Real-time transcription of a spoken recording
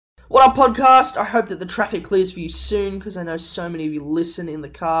What up, podcast? I hope that the traffic clears for you soon, because I know so many of you listen in the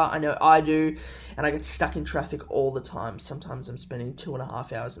car. I know I do, and I get stuck in traffic all the time. Sometimes I'm spending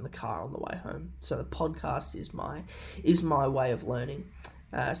 2.5 hours in the car on the way home. So the podcast is my way of learning.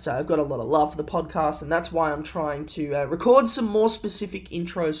 So I've got a lot of love for the podcast, and that's why I'm trying to record some more specific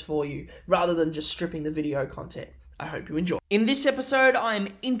intros for you, rather than just stripping the video content. I hope you enjoy. In this episode, I am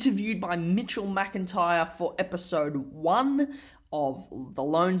interviewed by McIntyre for episode 1 of the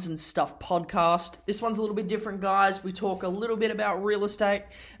Loans and Stuff podcast. This one's a little bit different, guys. We talk a little bit about real estate,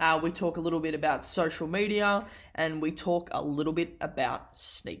 we talk a little bit about social media, and we talk a little bit about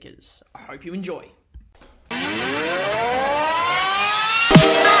sneakers. I hope you enjoy.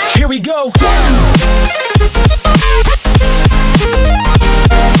 Here we go.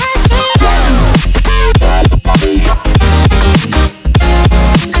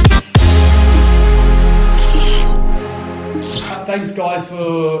 Thanks, guys,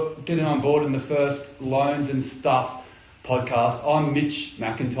 for getting on board in the first Loans and Stuff podcast. I'm Mitch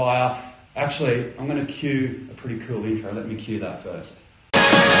McIntyre. Actually, I'm going to cue a pretty cool intro. Let me cue that first.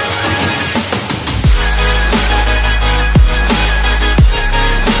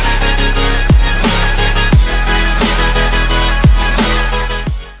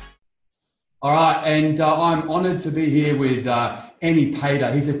 All right, and I'm honoured to be here with Annie Pater.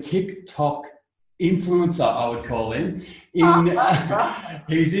 He's a TikTok influencer, I would call him. He's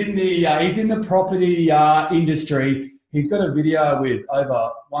in the property industry. He's got a video with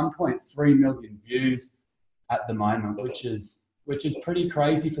over 1.3 million views at the moment, which is pretty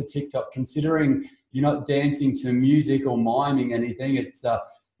crazy for TikTok, considering you're not dancing to music or miming anything.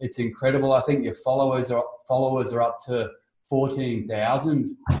 It's incredible. I think your followers are up to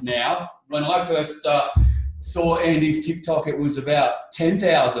 14,000 now. When I first saw Andy's TikTok, it was about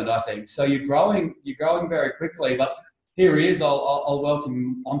 10,000, I think. So you're growing very quickly. But here he is. I'll welcome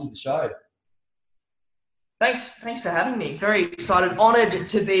him onto the show. Thanks for having me. Very excited, honoured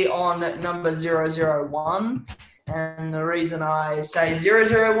to be on number 001. And the reason I say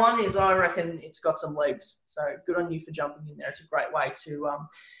 001 is I reckon it's got some legs. So good on you for jumping in there. It's a great way to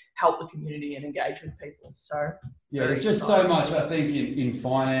help the community and engage with people. So yeah, there's just so much, I think, in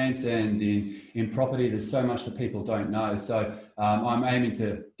finance and in property. There's so much that people don't know. So I'm aiming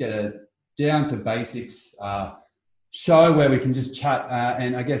to get a down to basics show where we can just chat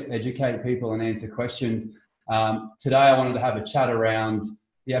and I guess educate people and answer questions. Today I wanted to have a chat around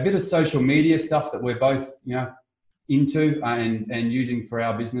a bit of social media stuff that we're both into and using for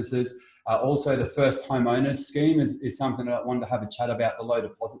our businesses. Also, the first homeowners scheme is something that I wanted to have a chat about, the low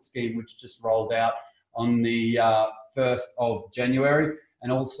deposit scheme, which just rolled out on the 1st of January.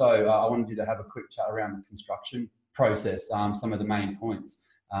 And also, I wanted you to have a quick chat around the construction process, some of the main points,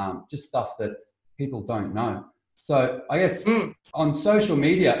 just stuff that people don't know. So I guess on social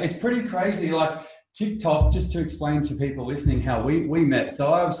media, it's pretty crazy. Like TikTok, just to explain to people listening how we met.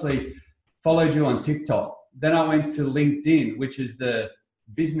 So I obviously followed you on TikTok. Then I went to LinkedIn, which is the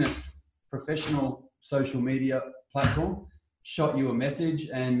business professional social media platform, shot you a message,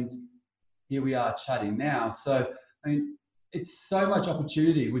 and here we are chatting now. So, I mean, it's so much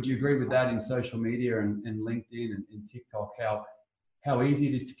opportunity. Would you agree with that in social media and LinkedIn and TikTok, how easy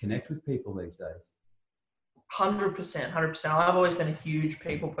it is to connect with people these days? 100%. I've always been a huge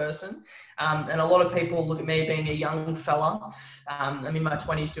people person. And a lot of people look at me being a young fella. I'm in my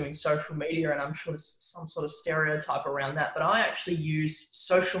 20s doing social media, and I'm sure there's some sort of stereotype around that. But I actually use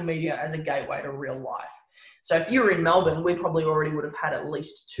social media as a gateway to real life. So if you were in Melbourne, we probably already would have had at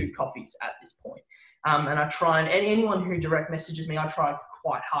least 2 coffees at this point. And I try, and anyone who direct messages me, I try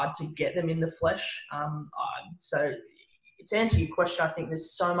quite hard to get them in the flesh. So to answer your question, I think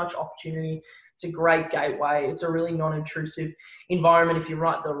there's so much opportunity. It's a great gateway. It's a really non-intrusive environment if you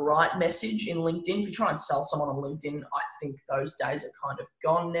write the right message in LinkedIn. If you try and sell someone on LinkedIn, I think those days are kind of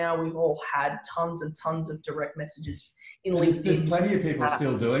gone now. We've all had tons and tons of direct messages in LinkedIn. There's plenty of people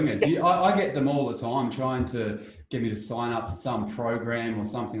still doing it. I get them all the time trying to get me to sign up to some program or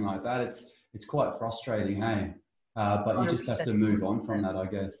something like that. It's quite frustrating, hey? But you just have to move on from that, I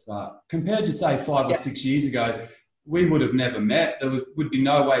guess. Compared to, say, 5 or 6 years ago, we would have never met. There would be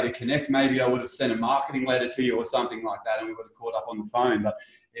no way to connect. Maybe I would have sent a marketing letter to you or something like that, and we would have caught up on the phone, but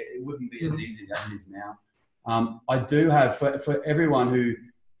it wouldn't be as easy as it is now. I do have, for everyone who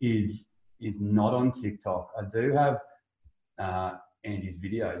is not on TikTok, I do have Andy's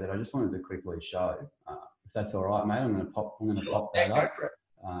video that I just wanted to quickly show. If that's all right, mate, I'm going to pop that up.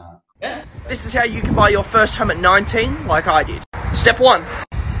 This is how you can buy your first home at 19, like I did. Step 1.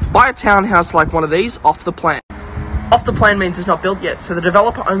 Buy a townhouse like one of these off the plan. Off the plan means it's not built yet, so the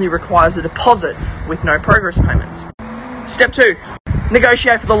developer only requires a deposit with no progress payments. Step 2.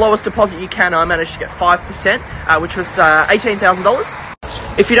 Negotiate for the lowest deposit you can. I managed to get 5%, which was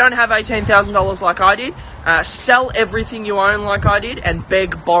 $18,000. If you don't have $18,000 like I did, sell everything you own like I did and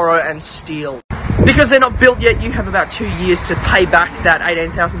beg, borrow and steal. Because they're not built yet, you have about 2 years to pay back that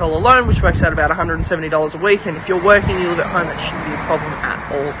 $18,000 loan, which works out about $170 a week. And if you're working, you live at home, that shouldn't be a problem at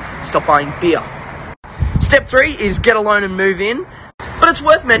all. Stop buying beer. Step 3 is get a loan and move in. But it's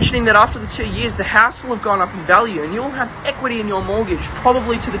worth mentioning that after the 2 years, the house will have gone up in value and you'll have equity in your mortgage,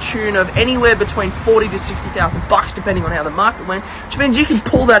 probably to the tune of anywhere between $40,000 to $60,000, depending on how the market went, which means you can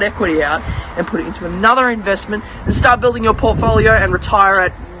pull that equity out and put it into another investment and start building your portfolio and retire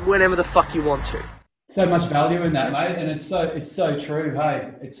it whenever the fuck you want to. So much value in that, mate, and it's so true.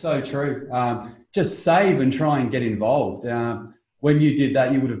 Hey, it's so true. Just save and try and get involved. When you did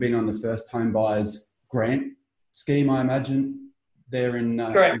that, you would have been on the first home buyers grant scheme, I imagine. There in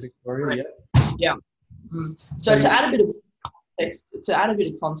Victoria, yeah. So to add a bit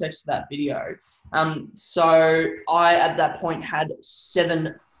of context to that video, so I at that point had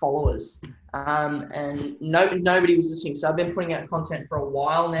 7 followers, and nobody was listening. So I've been putting out content for a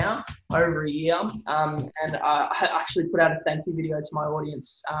while now, over a year, and I actually put out a thank you video to my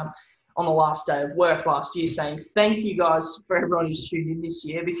audience on the last day of work last year, saying thank you guys for everyone who's tuned in this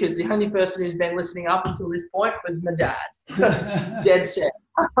year, because the only person who's been listening up until this point was my dad. Dead set.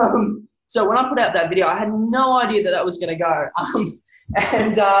 So when I put out that video, I had no idea that was going to go.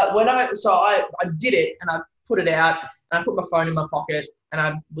 And when I did it and I put it out and I put my phone in my pocket and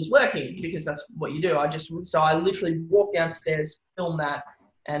I was working, because that's what you do. So I literally walked downstairs, film that,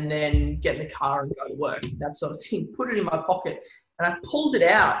 and then get in the car and go to work, that sort of thing. Put it in my pocket. And I pulled it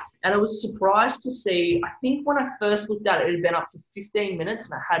out, and I was surprised to see, I think when I first looked at it, it had been up for 15 minutes,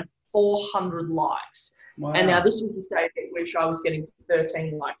 and I had 400 likes. Wow. And now this was the stage at which I was getting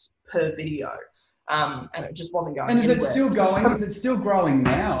 13 likes per video, and it just wasn't going anywhere. And is it still going? Is it still growing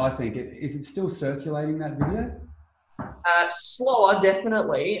now, I think? Is it still circulating, that video? Slower,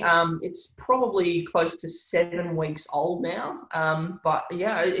 definitely. It's probably close to 7 weeks old now. But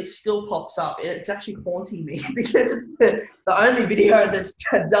yeah, it still pops up. It's actually haunting me because it's the only video that's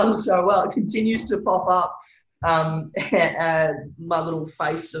done so well. It continues to pop up. My little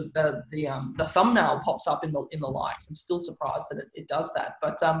face of the thumbnail pops up in the likes. I'm still surprised that it does that.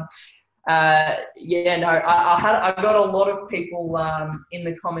 But I got a lot of people in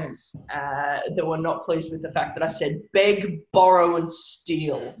the comments that were not pleased with the fact that I said beg, borrow and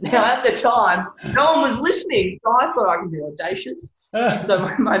steal. Now at the time, no one was listening, so I thought I could be audacious. So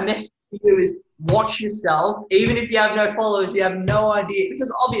my message to you is watch yourself. Even if you have no followers, you have no idea,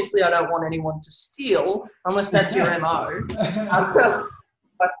 because obviously I don't want anyone to steal unless that's your MO.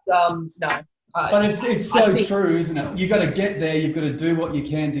 No. But it's so true, isn't it? You've got to get there. You've got to do what you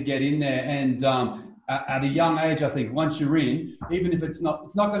can to get in there. And at a young age, I think once you're in, even if it's not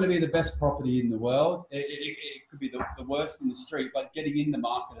going to be the best property in the world. It could be the worst in the street. But getting in the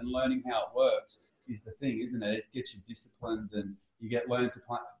market and learning how it works is the thing, isn't it? It gets you disciplined, and you get learned to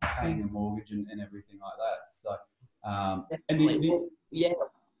paying a mortgage and everything like that. So,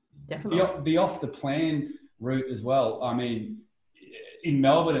 definitely. And the off the plan route as well. I mean, in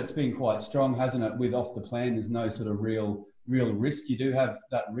Melbourne, it's been quite strong, hasn't it? With off the plan, there's no sort of real risk. You do have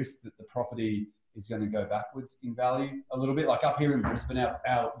that risk that the property is going to go backwards in value a little bit. Like up here in Brisbane,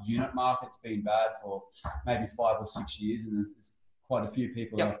 our unit market's been bad for maybe 5 or 6 years, and there's quite a few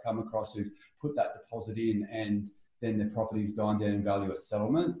people that I've come across who've put that deposit in, and then their property's gone down in value at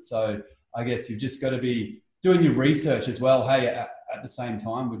settlement. So I guess you've just got to be doing your research as well. Hey, at the same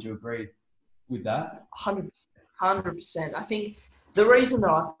time, would you agree with that? 100%. I think the reason that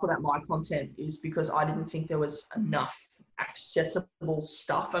I put out my content is because I didn't think there was enough accessible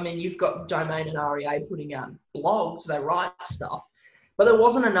stuff. I mean, you've got Domain and REA putting out blogs, they write stuff, but there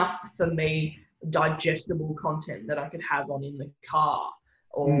wasn't enough for me digestible content that I could have on in the car,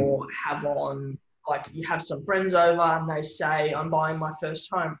 or have on, like, you have some friends over and they say, I'm buying my first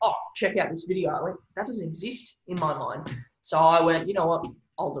home. Oh, check out this video. Like, that doesn't exist in my mind. So I went, you know what?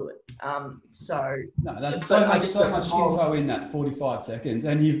 I'll do it. That's so much info in that 45 seconds,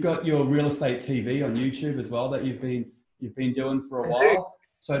 and you've got your real estate TV on YouTube as well that you've been doing for a while.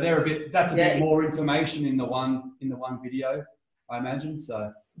 So that's a bit more information in the one video, I imagine.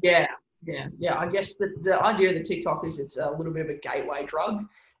 So yeah. I guess the idea of the TikTok is it's a little bit of a gateway drug,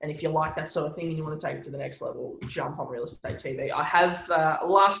 and if you like that sort of thing and you want to take it to the next level, jump on Real Estate TV. I have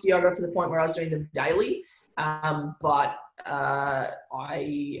last year I got to the point where I was doing them daily, but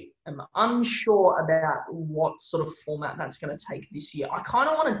I am unsure about what sort of format that's going to take this year. I kind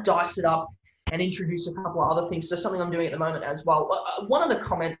of want to dice it up and introduce a couple of other things. So something I'm doing at the moment as well. One of the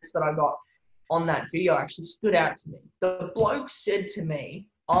comments that I got on that video actually stood out to me. The bloke said to me,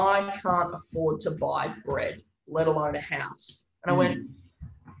 I can't afford to buy bread, let alone a house. And I went,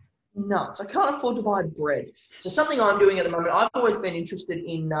 nuts. I can't afford to buy bread. So something I'm doing at the moment, I've always been interested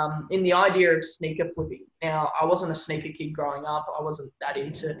in the idea of sneaker flipping. Now, I wasn't a sneaker kid growing up. I wasn't that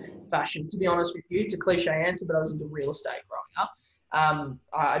into fashion, to be honest with you. It's a cliche answer, but I was into real estate growing up.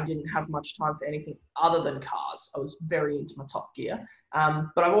 I didn't have much time for anything other than cars. I was very into my Top Gear.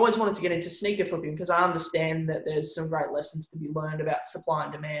 But I've always wanted to get into sneaker flipping because I understand that there's some great lessons to be learned about supply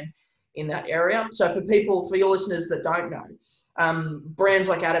and demand in that area. So for your listeners that don't know, brands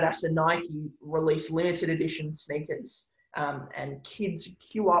like Adidas and Nike release limited edition sneakers, and kids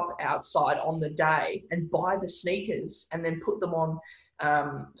queue up outside on the day and buy the sneakers and then put them on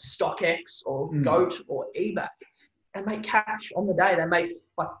StockX or GOAT or eBay and make cash on the day.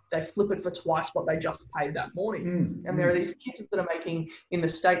 They flip it for twice what they just paid that morning. And there are these kids that are making in the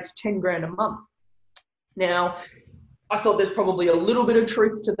States 10 grand a month. Now, I thought there's probably a little bit of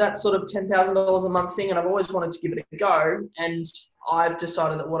truth to that sort of $10,000 a month thing, and I've always wanted to give it a go. And I've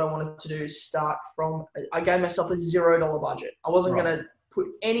decided that what I wanted to do is start from, I gave myself a $0 budget. I wasn't going to put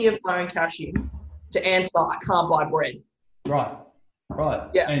any of my own cash in to answer, I can't buy bread. Right.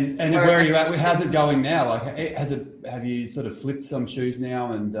 Yeah. And where are you at? How's it going now? Like, have you sort of flipped some shoes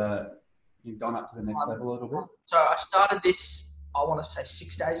now and you've gone up to the next level a little bit? So I started this, I want to say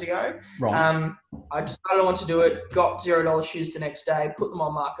 6 days ago. Right. I decided I wanted to do it, got $0 shoes the next day, put them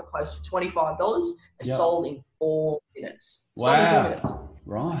on Marketplace for $25. They sold in 4 minutes. Wow.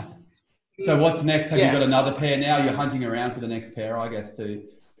 Right. So what's next? Have you got another pair now? You're hunting around for the next pair, I guess, to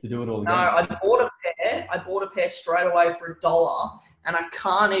do it all again. No, I bought a pair straight away for $1, and I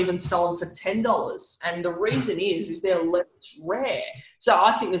can't even sell them for $10. And the reason is they're less rare. So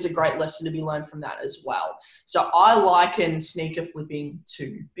I think there's a great lesson to be learned from that as well. So I liken sneaker flipping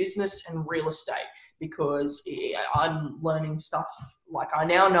to business and real estate because I'm learning stuff. Like I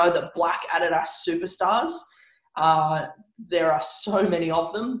now know that black Adidas superstars, there are so many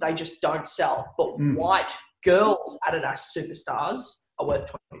of them, they just don't sell. But white girls Adidas superstars are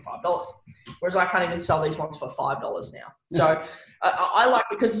worth $25. Whereas I can't even sell these ones for $5 now. So I like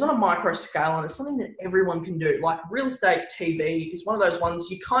it because it's on a micro scale and it's something that everyone can do. Like real estate TV is one of those ones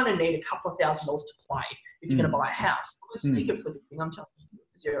you kind of need a couple of $1,000s to play if you're going to buy a house. With sneaker flipping, I'm telling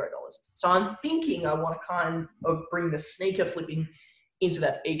you, $0. So I'm thinking I want to kind of bring the sneaker flipping into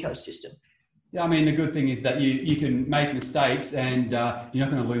that ecosystem. Yeah, I mean, the good thing is that you can make mistakes and you're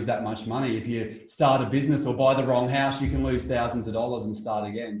not going to lose that much money. If you start a business or buy the wrong house, you can lose thousands of dollars and start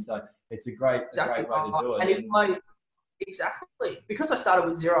again. So it's a great way to do it. And exactly. Because I started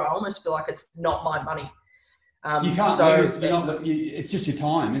with $0, I almost feel like it's not my money. You can't lose. It's just your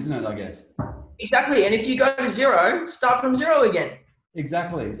time, isn't it, I guess? Exactly. And if you go to $0, start from $0 again.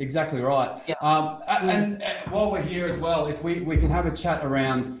 Exactly right. Yeah. And while we're here as well, if we can have a chat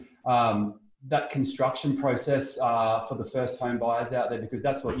around that construction process for the first home buyers out there, because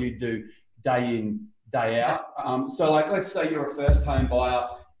that's what you do day in, day out. So like, let's say you're a first home buyer,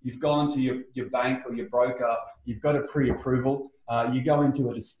 you've gone to your bank or your broker, you've got a pre-approval, you go into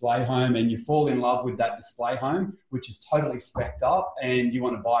a display home and you fall in love with that display home, which is totally spec'd up and you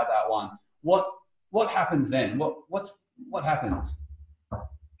want to buy that one. What happens then? What happens?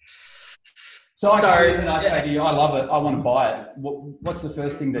 So I say to you, I love it. I want to buy it. What's the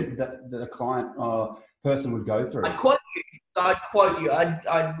first thing that a client person would go through? I'd quote you.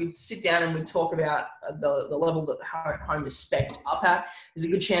 We'd sit down and we'd talk about the level that the home is spec'd up at. There's a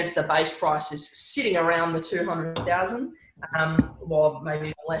good chance the base price is sitting around the $200,000. Well,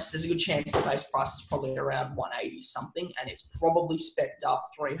 maybe less. There's a good chance the base price is probably around 180 something, and it's probably spec'd up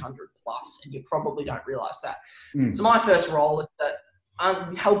 300 plus, and you probably don't realize that. So my first role is that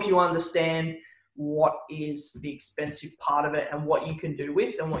help you understand what is the expensive part of it and what you can do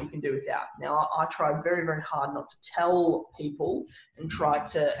with and what you can do without. Now, I try very, very hard not to tell people and try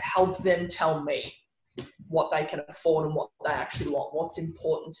to help them tell me what they can afford and what they actually want, what's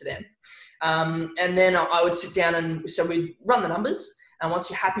important to them. And then I would sit down and so we'd run the numbers. And once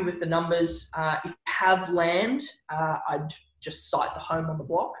you're happy with the numbers, if you have land, I'd just site the home on the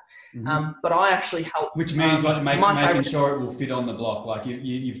block. But I actually help. Which means making sure it will fit on the block. Like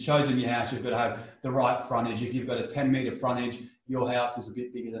you've chosen your house, you've got to have the right frontage. If you've got a 10-meter frontage, your house is a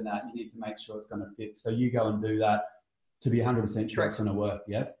bit bigger than that. You need to make sure it's going to fit. So you go and do that to be 100% sure it's going to work.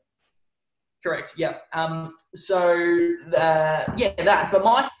 Yeah. Correct. Yeah. That. But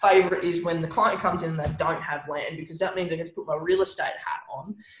my favorite is when the client comes in and they don't have land, because that means I get to put my real estate hat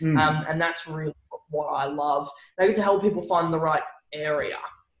on. And that's really what I love. I get to help people find the right area.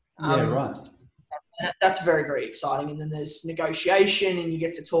 Right. And that's very, very exciting. And then there's negotiation, and you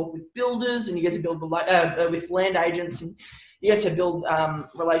get to talk with builders, and you get to build with land agents, and you get to build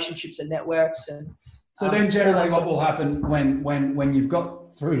relationships and networks. And so then generally what will happen when you've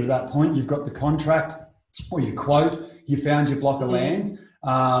got through to that point, you've got the contract or your quote, you found your block of land,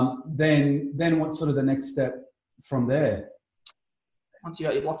 then what's sort of the next step from there? Once you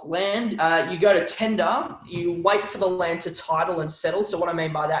got your block of land, you go to tender, you wait for the land to title and settle. So what I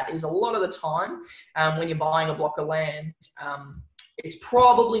mean by that is a lot of the time when you're buying a block of land, it's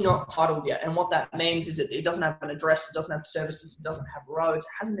probably not titled yet. And what that means is that it doesn't have an address, it doesn't have services, it doesn't have roads,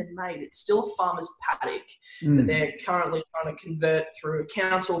 it hasn't been made. It's still a farmer's paddock that they're currently trying to convert through a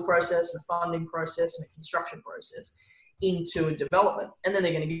council process, a funding process, and a construction process into a development, and then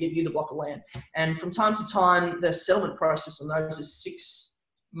they're going to give you the block of land. And from time to time, the settlement process on those is 6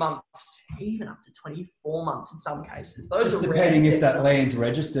 months, even up to 24 months in some cases. Those just are depending if that land's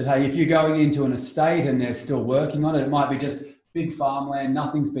registered. Hey, if you're going into an estate and they're still working on it, it might be just big farmland,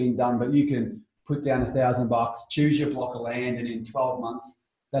 nothing's been done, but you can put down $1,000, choose your block of land, and in 12 months,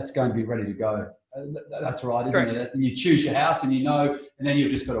 that's going to be ready to go. That's right, isn't it? And you choose your house and and then you've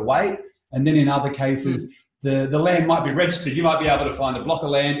just got to wait. And then in other cases, the land might be registered. You might be able to find a block of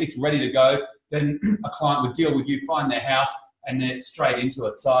land, it's ready to go. Then a client would deal with you, find their house, and then it's straight into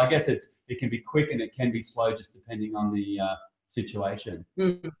it. So I guess it can be quick and it can be slow, just depending on the situation.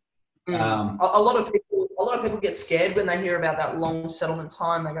 A lot of people get scared when they hear about that long settlement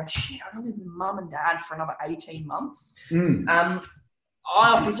time. They go, shit, I don't live with mum and dad for another 18 months.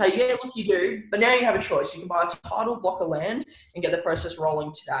 I often say, yeah, look, you do, but now you have a choice. You can buy a title block of land and get the process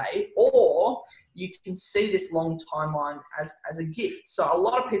rolling today, or you can see this long timeline as a gift. So a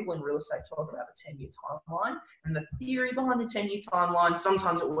lot of people in real estate talk about the 10-year timeline, and the theory behind the 10-year timeline,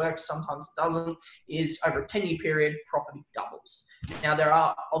 sometimes it works, sometimes it doesn't, is over a 10-year period, property doubles. Now, there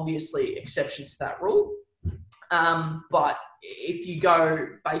are obviously exceptions to that rule, but if you go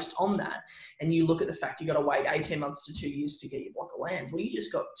based on that and you look at the fact you've got to wait 18 months to 2 years to get your block of land, well, you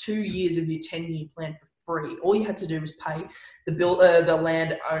just got 2 years of your 10-year plan for free. All you had to do was pay the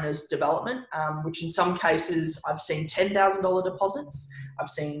landowner's development, which in some cases I've seen $10,000 deposits, I've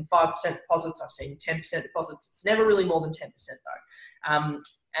seen 5% deposits, I've seen 10% deposits. It's never really more than 10% though.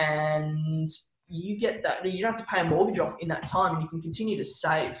 And you get that. You don't have to pay a mortgage off in that time, and you can continue to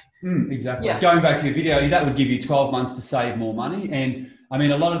save. Exactly. Yeah. Going back to your video, that would give you 12 months to save more money. And I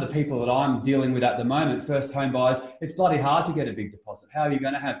mean, a lot of the people that I'm dealing with at the moment, first home buyers, it's bloody hard to get a big deposit. How are you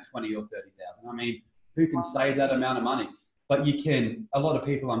going to have 20 or 30,000? I mean, who can save that amount of money? But you can. A lot of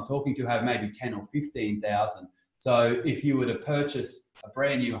people I'm talking to have maybe 10 or 15,000. So if you were to purchase a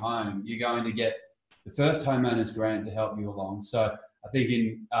brand new home, you're going to get the first homeowners grant to help you along. So I think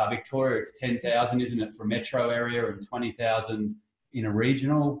in Victoria, it's 10,000, isn't it, for a metro area, and 20,000 in a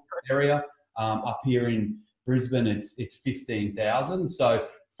regional area. Up here in Brisbane, it's 15,000. So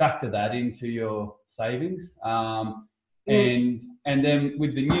factor that into your savings. And then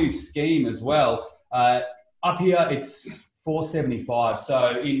with the new scheme as well, up here it's 475.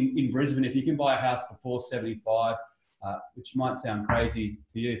 So in Brisbane, if you can buy a house for 475, which might sound crazy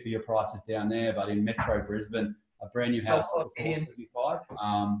to you for your prices down there, but in Metro Brisbane, a brand new house for 475,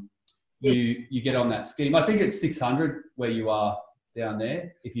 you get on that scheme. I think it's 600 where you are down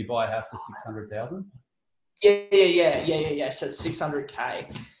there if you buy a house for 600,000. Yeah. So it's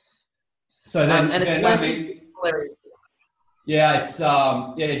 600K. So then, and it's less. Yeah,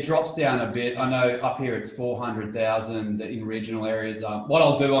 it drops down a bit. I know up here it's 400,000 in regional areas. What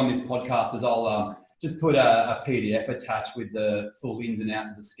I'll do on this podcast is I'll just put a PDF attached with the full ins and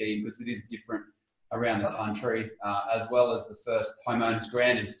outs of the scheme, because it is different around the country, as well as the first homeowners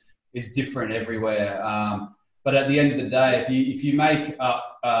grant is different everywhere. But at the end of the day, if you make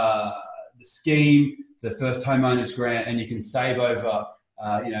up the scheme, the first homeowners grant, and you can save over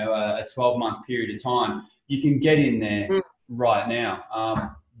a 12-month period of time, you can get in there right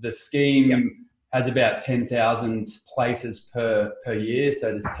now. The scheme has about 10,000 places per year, so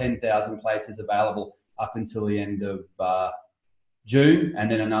there's 10,000 places available up until the end of June,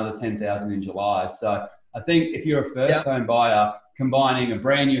 and then another 10,000 in July. So I think if you're a first home buyer, combining a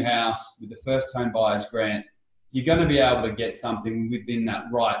brand new house with the first home buyer's grant, you're going to be able to get something within that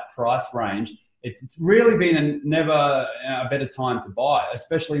right price range. It's really been never a better time to buy,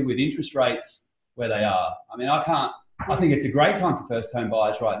 especially with interest rates where they are. I mean, I think it's a great time for first home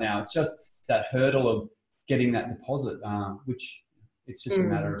buyers right now. It's just that hurdle of getting that deposit, which it's just a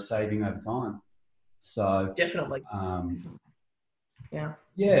matter of saving over time. So definitely. I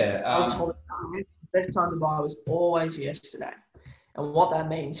was told the best time to buy was always yesterday. And what that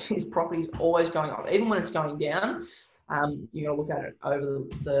means is property is always going up. Even when it's going down, You got to look at it over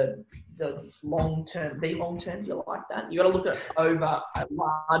the long term. The long term, do you like that? You got to look at it over a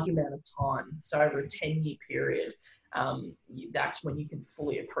large amount of time. So over a 10-year period, that's when you can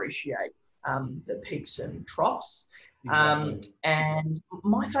fully appreciate the peaks and troughs. Exactly. And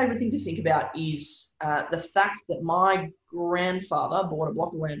my favourite thing to think about is the fact that my grandfather bought a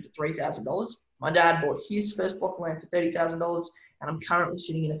block of land for $3,000. My dad bought his first block of land for $30,000, and I'm currently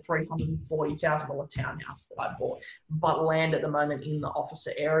sitting in a $340,000 townhouse that I bought. But land at the moment in the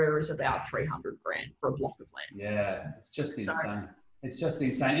officer area is about $300,000 for a block of land. Yeah, it's just insane. It's just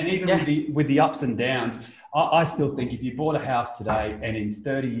insane. And even with the ups and downs, I still think if you bought a house today and in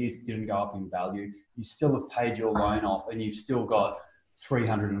 30 years it didn't go up in value, you still have paid your loan off and you've still got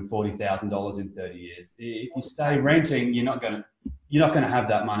 $340,000 in 30 years. If you stay renting, you're not going to have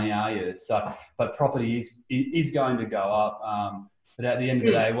that money, are you? So, but property is going to go up. But at the end of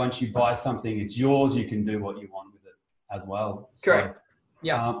the day, once you buy something, it's yours. You can do what you want with it as well. Correct. So,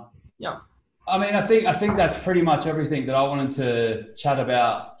 Yeah. I mean, I think that's pretty much everything that I wanted to chat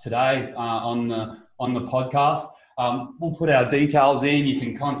about today on the podcast. We'll put our details in. You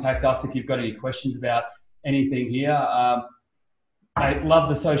can contact us if you've got any questions about anything here. I love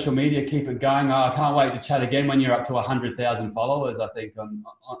the social media. Keep it going. I can't wait to chat again when you're up to 100,000 followers, I think,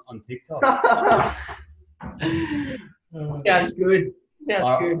 on TikTok. Sounds good. Good.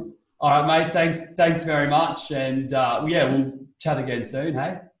 All right, mate. Thanks very much. And we'll chat again soon,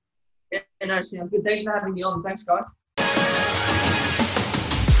 hey? Yeah, no, sounds good. Thanks for having me on. Thanks, guys.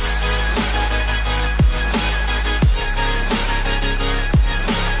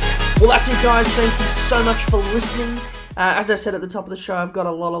 Well, that's it, guys. Thank you so much for listening. As I said at the top of the show, I've got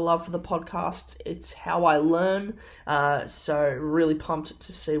a lot of love for the podcast. It's how I learn. So really pumped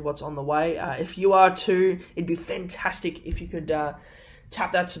to see what's on the way. If you are too, it'd be fantastic if you could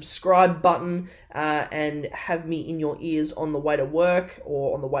tap that subscribe button and have me in your ears on the way to work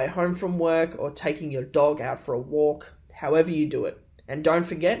or on the way home from work or taking your dog out for a walk, however you do it. And don't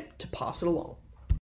forget to pass it along.